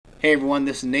Hey everyone,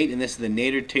 this is Nate and this is the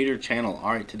Nader Tater channel.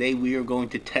 Alright, today we are going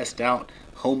to test out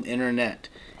home internet,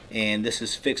 and this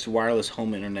is fixed wireless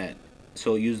home internet,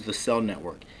 so it uses the cell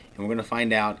network, and we're going to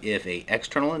find out if a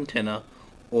external antenna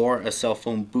or a cell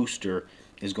phone booster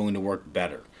is going to work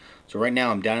better. So right now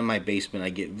I'm down in my basement.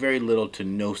 I get very little to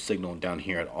no signal down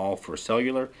here at all for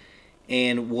cellular,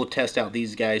 and we'll test out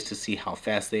these guys to see how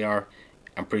fast they are.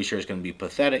 I'm pretty sure it's going to be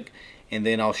pathetic, and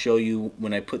then I'll show you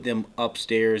when I put them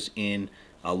upstairs in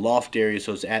a loft area,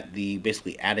 so it's at the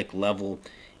basically attic level.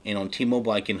 And on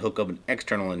T-Mobile I can hook up an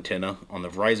external antenna. On the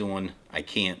Verizon one I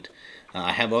can't.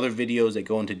 I have other videos that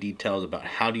go into details about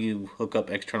how do you hook up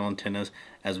external antennas,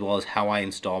 as well as how I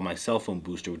install my cell phone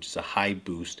booster, which is a high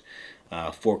boost.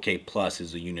 4K plus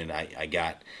is the unit I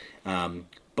got.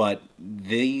 But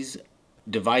these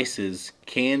devices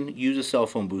can use a cell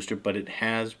phone booster, but it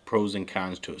has pros and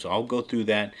cons to it. So I'll go through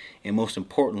that, and most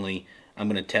importantly, I'm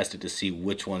going to test it to see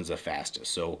which one's the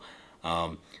fastest. So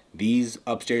these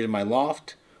upstairs in my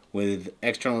loft with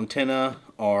external antenna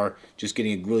are just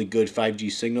getting a really good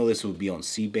 5G signal. This would be on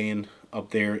C-band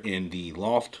up there in the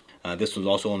loft. This was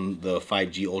also on the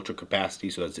 5G ultra capacity,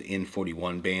 so that's the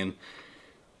N41 band.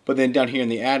 But then down here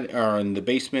in the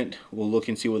basement, we'll look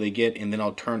and see what they get, and then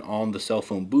I'll turn on the cell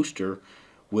phone booster,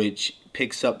 which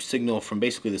picks up signal from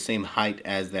basically the same height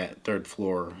as that third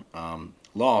floor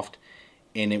loft,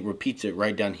 and it repeats it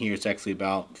right down here. It's actually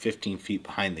about 15 feet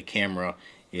behind the camera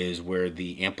is where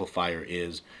the amplifier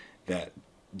is that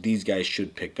these guys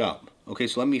should pick up. Okay,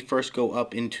 so let me first go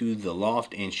up into the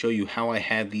loft and show you how I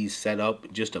had these set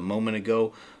up just a moment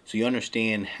ago, so you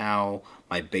understand how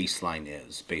my baseline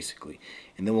is basically.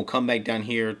 And then we'll come back down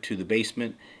here to the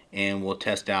basement and we'll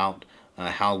test out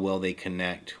how well they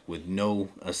connect with no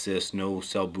assist, no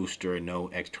cell booster, and no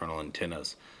external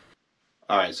antennas.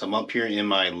 Alright, so I'm up here in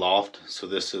my loft. So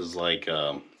this is like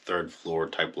a third floor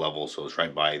type level, so it's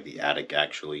right by the attic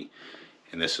actually.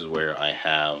 And this is where I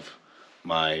have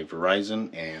my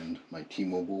Verizon and my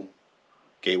T-Mobile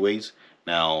gateways.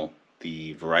 Now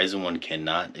the Verizon one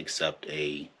cannot accept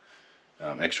a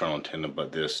external antenna,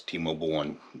 but this T-Mobile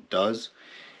one does.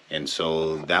 And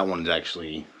so that one's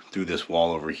actually through this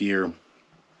wall over here,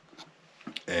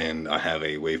 and I have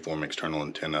a waveform external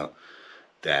antenna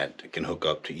that can hook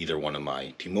up to either one of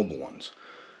my T-Mobile ones.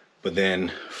 But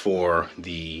then for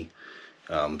the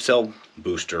cell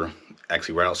booster,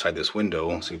 actually right outside this window,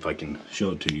 let's see if I can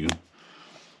show it to you.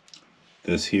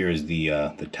 This here is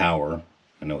the tower.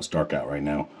 I know it's dark out right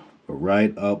now, but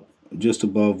right up just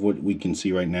above what we can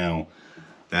see right now,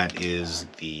 that is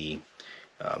the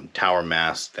tower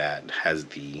mast that has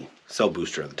the cell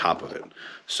booster at the top of it.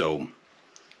 So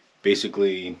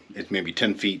basically it's maybe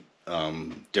 10 feet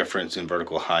difference in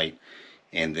vertical height,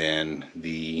 and then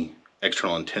the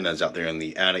external antenna is out there in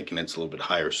the attic and it's a little bit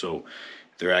higher, so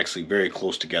they're actually very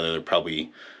close together. They're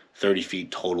probably 30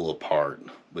 feet total apart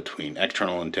between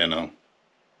external antenna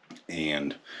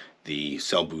and the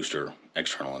cell booster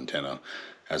external antenna,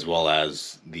 as well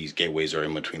as these gateways are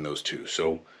in between those two.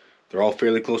 So they're all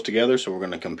fairly close together, so we're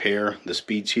going to compare the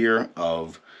speeds here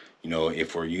of,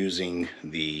 if we're using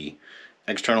the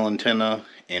external antenna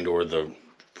and or the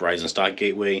Verizon stock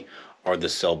gateway or the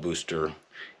cell booster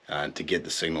to get the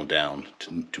signal down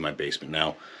to my basement.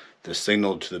 Now the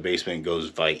signal to the basement goes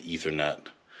via Ethernet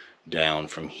down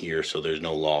from here, so there's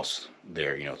no loss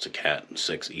there. It's a Cat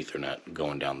 6 Ethernet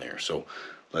going down there. So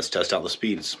let's test out the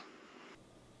speeds.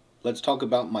 Let's talk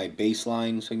about my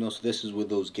baseline signal. So this is with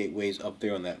those gateways up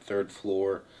there on that third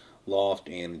floor loft,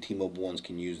 and the T-Mobile ones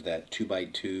can use that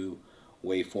 2x2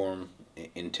 waveform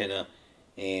antenna.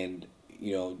 And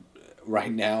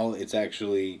right now it's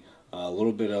actually a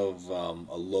little bit of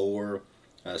a lower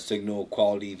signal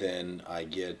quality than I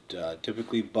get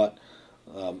typically, but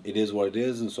it is what it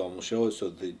is, and so I'm going to show it. So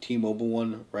the T-Mobile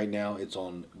one right now, it's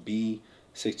on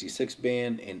B66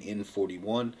 band and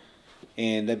N41,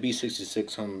 and that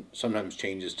B66 sometimes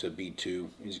changes to B2.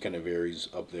 It just kind of varies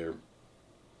up there,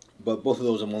 but both of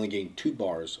those I'm only getting 2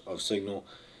 bars of signal.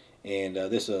 And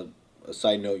this a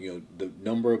side note, the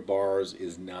number of bars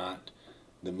is not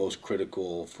the most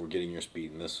critical for getting your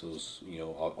speed, and this is,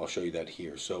 I'll show you that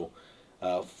here. So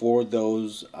for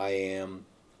those I am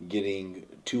getting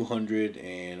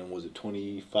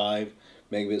 225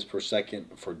 megabits per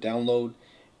second for download,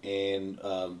 and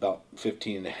about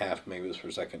 15.5 megabits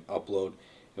per second upload.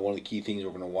 And one of the key things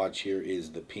we're going to watch here is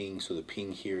the ping. So the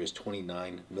ping here is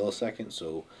 29 milliseconds,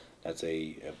 so that's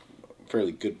a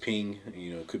fairly good ping.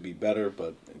 It could be better,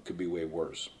 but it could be way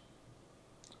worse.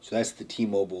 So that's the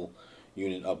T-Mobile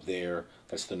unit up there.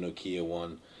 That's the Nokia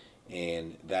one,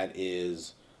 and that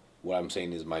is what I'm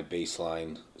saying is my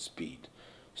baseline speed.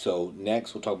 So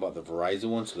next we'll talk about the Verizon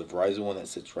one. So the Verizon one that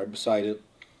sits right beside it,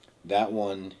 that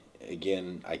one,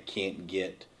 again, I can't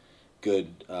get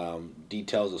good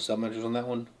details of cell metrics on that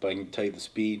one, but I can tell you the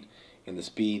speed, and the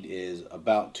speed is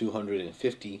about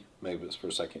 250 megabits per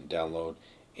second download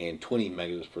and 20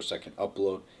 megabits per second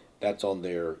upload. That's on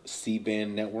their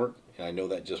C-band network, and I know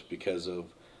that just because of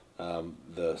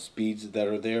the speeds that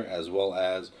are there, as well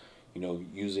as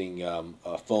using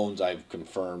phones. I've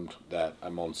confirmed that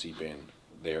I'm on C-band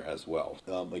there as well.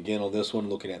 Again, on this one,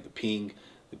 looking at the ping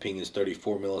is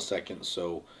 34 milliseconds,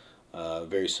 so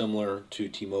very similar to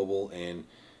T-Mobile. And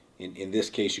in this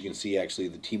case, you can see actually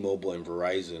the T-Mobile and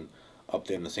Verizon up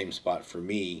there in the same spot for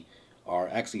me are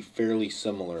actually fairly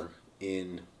similar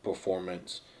in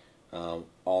performance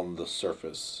on the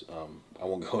surface. I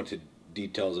won't go into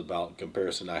details about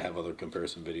comparison. I have other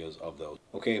comparison videos of those.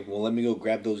 Okay, well, let me go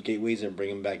grab those gateways and bring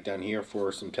them back down here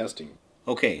for some testing.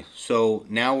 Okay, so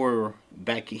now we're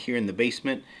back here in the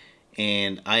basement,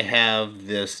 and I have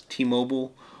this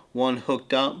T-Mobile one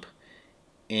hooked up,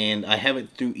 and I have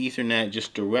it through Ethernet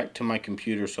just direct to my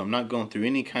computer, so I'm not going through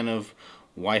any kind of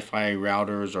Wi-Fi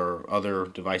routers or other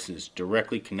devices,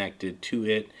 directly connected to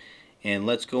it. And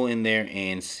let's go in there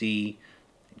and see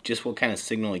just what kind of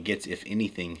signal it gets, if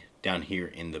anything, down here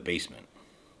in the basement.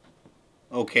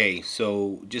 Okay,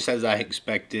 so just as I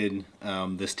expected,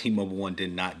 this T-Mobile one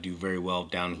did not do very well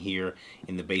down here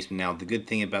in the basement. Now, the good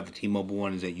thing about the T-Mobile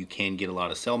one is that you can get a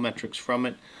lot of cell metrics from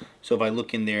it. So if I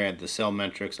look in there at the cell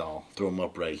metrics, I'll throw them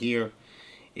up right here,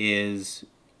 is,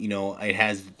 it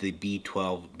has the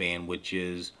B12 band, which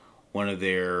is one of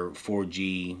their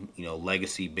 4G,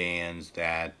 legacy bands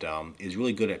that is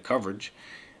really good at coverage,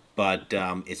 but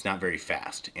it's not very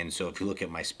fast. And so if you look at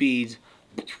my speeds,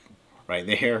 right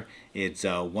there, it's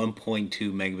 1.2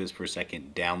 megabits per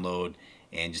second download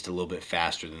and just a little bit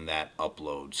faster than that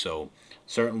upload. So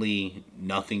certainly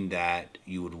nothing that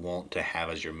you would want to have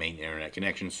as your main internet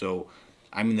connection. So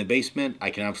I'm in the basement. I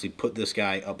can obviously put this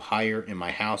guy up higher in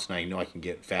my house, and I know I can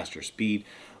get faster speed.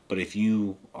 But if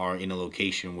you are in a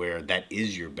location where that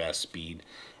is your best speed,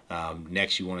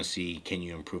 next you want to see, can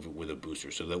you improve it with a booster?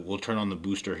 So that we'll turn on the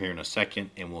booster here in a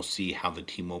second, and we'll see how the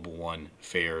T-Mobile one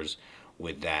fares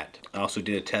with that. I also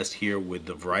did a test here with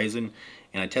the Verizon,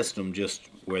 and I tested them just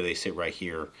where they sit right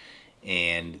here,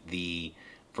 and the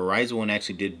Verizon one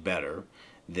actually did better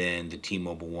than the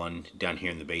T-Mobile one down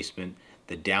here in the basement.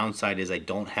 The downside is I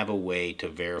don't have a way to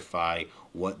verify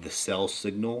what the cell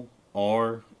signal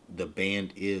or the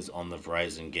band is on the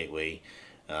Verizon gateway.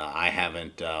 I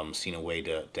haven't seen a way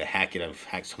to hack it. I've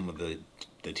hacked some of the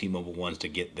T-Mobile ones to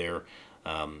get their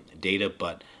data,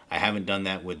 but I haven't done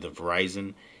that with the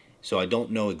Verizon. So I don't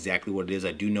know exactly what it is.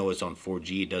 I do know it's on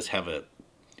 4G. It does have a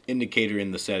indicator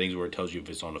in the settings where it tells you if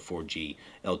it's on a 4G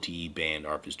LTE band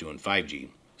or if it's doing 5G.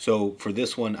 So for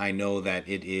this one, I know that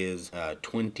it is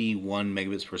 21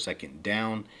 megabits per second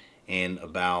down and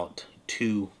about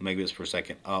 2 megabits per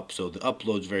second up. So the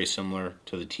upload is very similar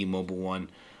to the T-Mobile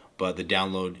one, but the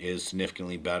download is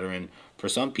significantly better. And for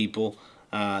some people,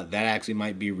 that actually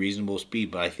might be reasonable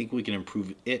speed, but I think we can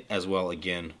improve it as well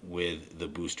again with the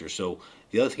booster. So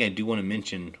the other thing I do want to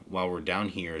mention while we're down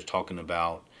here is talking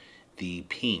about the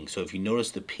ping. So if you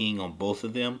notice, the ping on both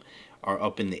of them are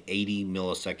up in the 80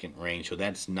 millisecond range, so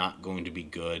that's not going to be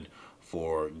good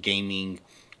for gaming.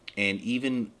 And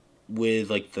even with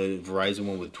like the Verizon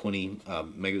one with 20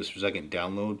 megabits per second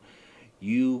download,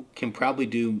 you can probably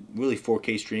do really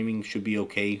 4K streaming, should be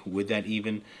okay with that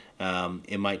even.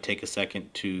 It might take a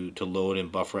second to load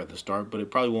and buffer at the start, but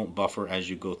it probably won't buffer as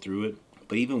you go through it.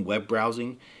 But even web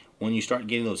browsing, when you start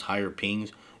getting those higher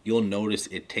pings, you'll notice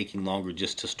it taking longer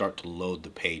just to start to load the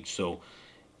page. So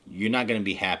you're not going to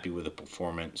be happy with the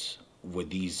performance with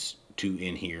these two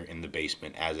in here in the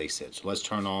basement as they sit. So let's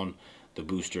turn on the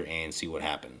booster and see what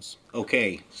happens.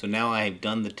 Okay, so now I have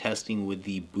done the testing with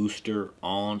the booster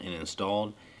on and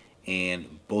installed,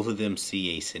 and both of them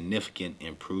see a significant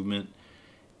improvement.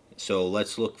 So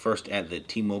let's look first at the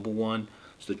T-Mobile one.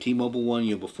 So the T-Mobile one,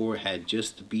 before had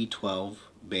just the B12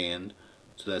 band,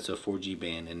 so that's a 4G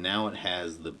band, and now it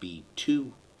has the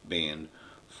B2 band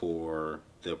for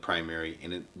the primary,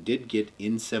 and it did get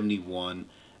N71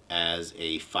 as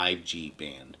a 5G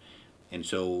band. And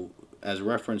so as a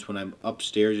reference, when I'm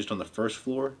upstairs just on the first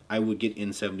floor, I would get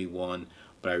N71,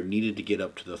 but I needed to get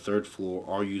up to the third floor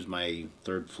or use my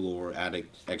third floor attic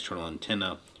external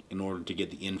antenna in order to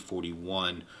get the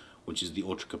N41, which is the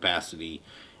ultra capacity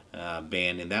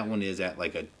band, and that one is at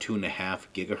like a 2.5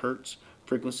 gigahertz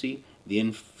frequency. The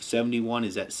N71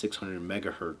 is at 600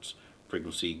 megahertz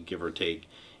frequency, give or take,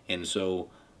 and so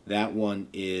that one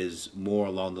is more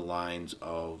along the lines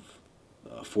of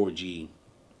 4G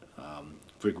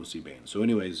frequency band. So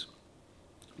anyways,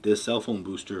 this cell phone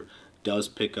booster does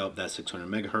pick up that 600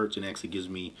 megahertz and actually gives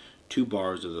me 2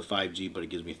 bars of the 5G, but it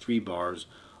gives me 3 bars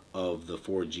of the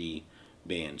 4G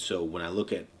band. So when I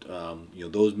look at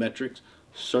those metrics,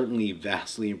 certainly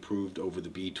vastly improved over the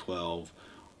B12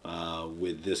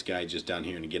 with this guy just down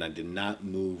here. And again, I did not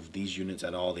move these units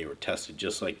at all. They were tested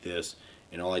just like this,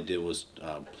 and all I did was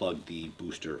plug the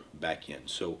booster back in.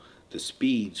 So the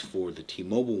speeds for the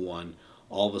T-Mobile one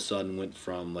all of a sudden went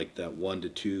from like that 1 to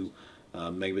 2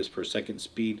 megabits per second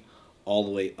speed all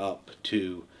the way up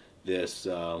to this,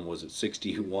 was it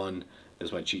 61?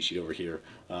 That's my cheat sheet over here.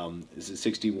 This is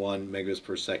 61 megabits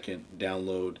per second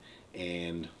download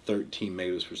and 13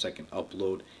 megabits per second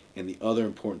upload. And the other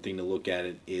important thing to look at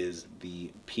it is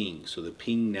the ping. So the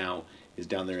ping now is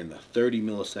down there in the 30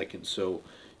 milliseconds. So,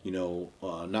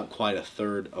 not quite a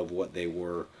third of what they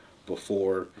were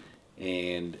before.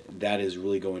 And that is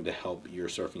really going to help your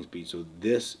surfing speed. So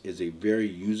this is a very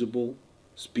usable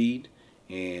speed,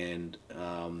 and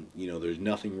there's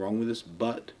nothing wrong with this.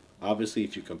 But obviously,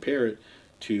 if you compare it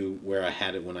to where I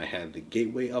had it when I had the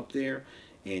gateway up there,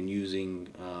 and using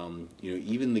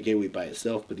even the gateway by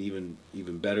itself, but even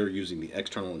better using the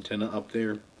external antenna up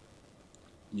there,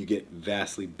 you get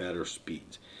vastly better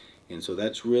speeds. And so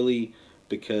that's really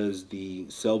because the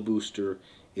cell booster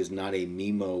is not a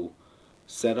MIMO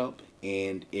setup,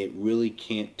 and it really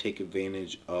can't take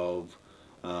advantage of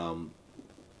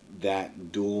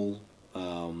that dual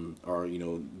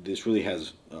this really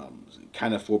has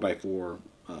kind of 4x4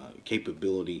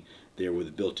 capability there with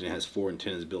it built in. It has 4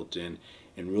 antennas built in,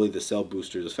 and really the cell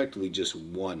booster is effectively just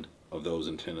one of those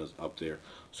antennas up there.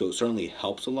 So it certainly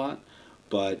helps a lot,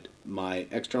 but my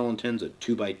external antenna is a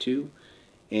 2x2,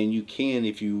 and you can,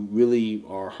 if you really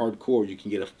are hardcore, you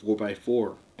can get a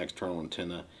 4x4 external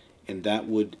antenna, and that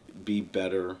would be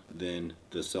better than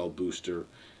the cell booster.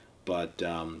 But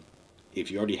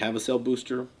if you already have a cell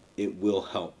booster, it will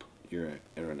help your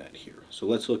internet here. So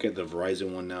let's look at the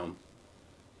Verizon one now.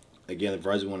 Again, the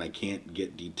Verizon one, I can't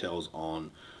get details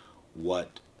on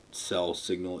what cell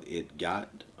signal it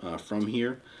got from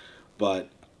here, but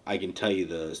I can tell you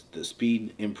the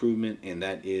speed improvement, and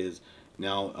that is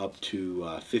now up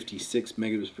to 56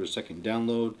 megabits per second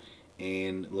download,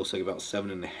 and it looks like about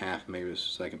 7.5 megabits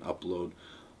per second upload.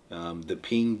 The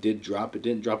ping did drop. It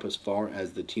didn't drop as far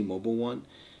as the T-Mobile one,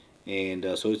 and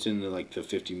so it's in like the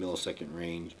 50 millisecond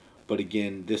range. But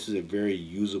again, this is a very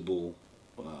usable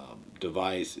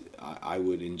device. I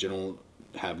would in general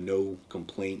have no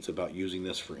complaints about using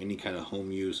this for any kind of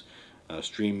home use,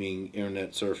 streaming,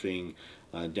 internet surfing,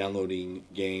 downloading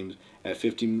games. At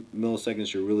 50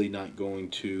 milliseconds, you're really not going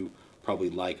to probably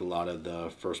like a lot of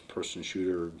the first-person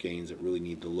shooter games that really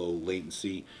need the low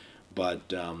latency.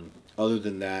 But other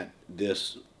than that,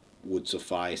 this would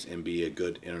suffice and be a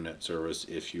good internet service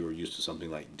if you were used to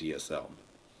something like DSL.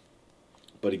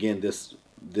 But again, this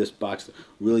box,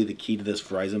 really the key to this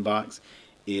Verizon box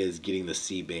is getting the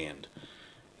C-band.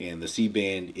 And the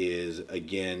C-band is,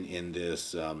 again, in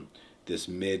this this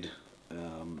mid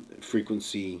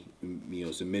frequency,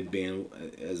 it's a mid-band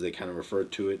as they kind of refer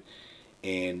to it.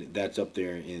 And that's up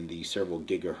there in the several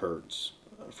gigahertz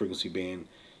frequency band.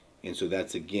 And so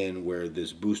that's, again, where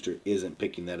this booster isn't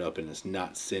picking that up, and it's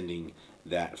not sending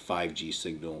that 5G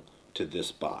signal to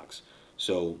this box.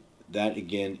 So that,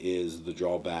 again, is the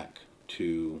drawback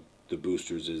to the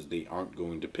boosters, is they aren't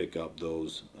going to pick up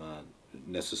those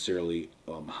necessarily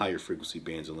higher frequency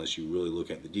bands unless you really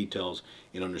look at the details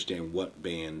and understand what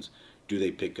bands do they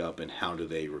pick up and how do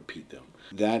they repeat them.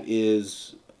 That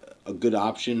is a good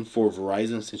option for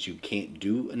Verizon since you can't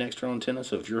do an external antenna.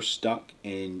 So if you're stuck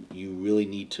and you really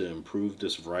need to improve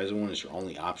this Verizon one, it's your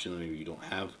only option, maybe you don't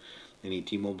have any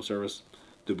T-Mobile service,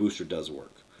 the booster does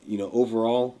work.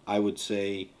 Overall, I would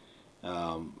say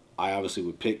I obviously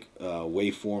would pick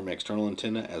waveform external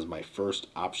antenna as my first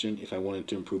option if I wanted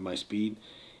to improve my speed,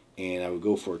 and I would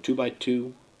go for a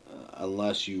 2x2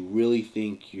 unless you really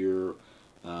think you're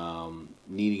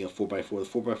needing a 4x4.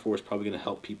 The 4x4 is probably going to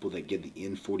help people that get the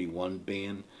N41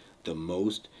 band the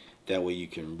most. That way you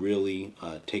can really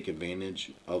take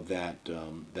advantage of that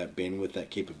that bandwidth,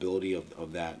 that capability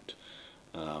of that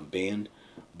band.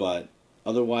 But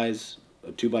otherwise,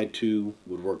 a 2x2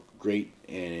 would work great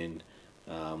and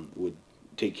would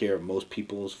take care of most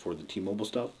people's for the T-Mobile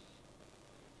stuff.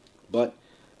 But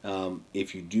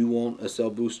if you do want a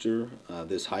cell booster,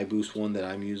 this high boost one that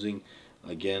I'm using,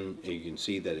 again, you can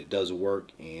see that it does work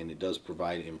and it does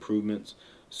provide improvements.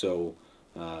 So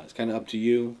it's kind of up to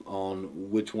you on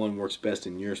which one works best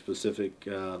in your specific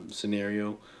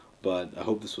scenario. But I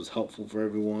hope this was helpful for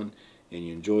everyone and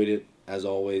you enjoyed it. As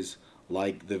always,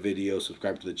 like the video,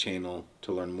 subscribe to the channel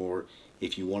to learn more,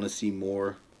 If you want to see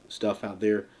more stuff out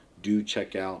there, do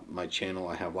check out my channel.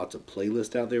 I have lots of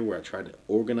playlists out there where I try to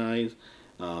organize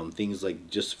things like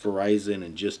just Verizon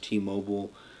and just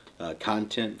T-Mobile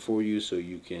content for you, so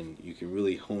you can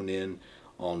really hone in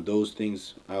on those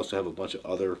things. I also have a bunch of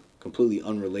other completely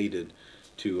unrelated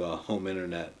to home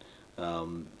internet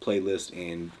playlists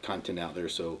and content out there,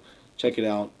 so check it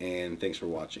out, and thanks for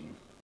watching.